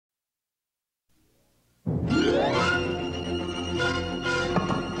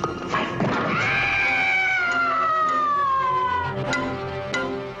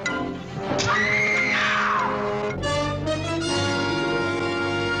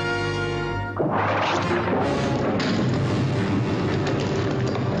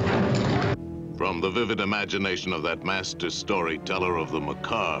From the vivid imagination of that master storyteller of the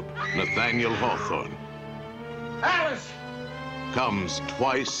macabre, Nathaniel Hawthorne, Alice! comes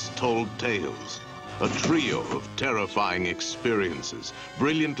Twice Told Tales, a trio of terrifying experiences,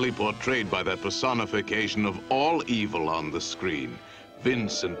 brilliantly portrayed by that personification of all evil on the screen,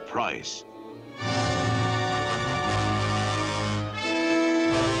 Vincent Price.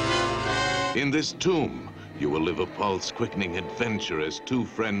 In this tomb, you will live a pulse-quickening adventure as two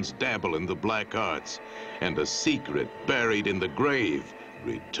friends dabble in the black arts, and a secret buried in the grave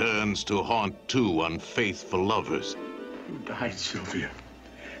returns to haunt two unfaithful lovers. You died, Sylvia.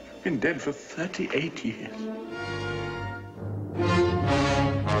 You've been dead for 38 years.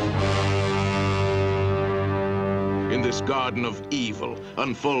 In this garden of evil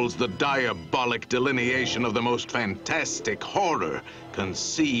unfolds the diabolic delineation of the most fantastic horror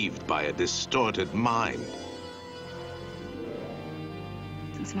conceived by a distorted mind.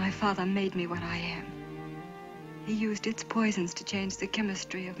 Since my father made me what I am, he used its poisons to change the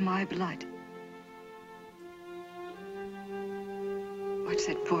chemistry of my blood. Watch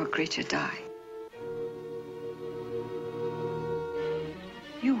that poor creature die.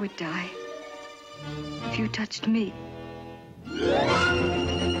 You would die if you touched me.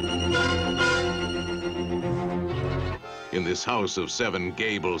 In this house of seven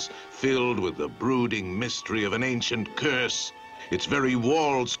gables, filled with the brooding mystery of an ancient curse, its very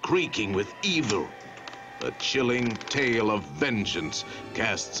walls creaking with evil, a chilling tale of vengeance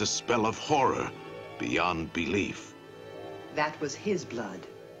casts a spell of horror beyond belief. That was his blood.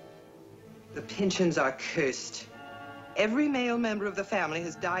 The Pynchons are cursed. Every male member of the family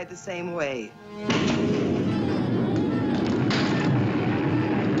has died the same way.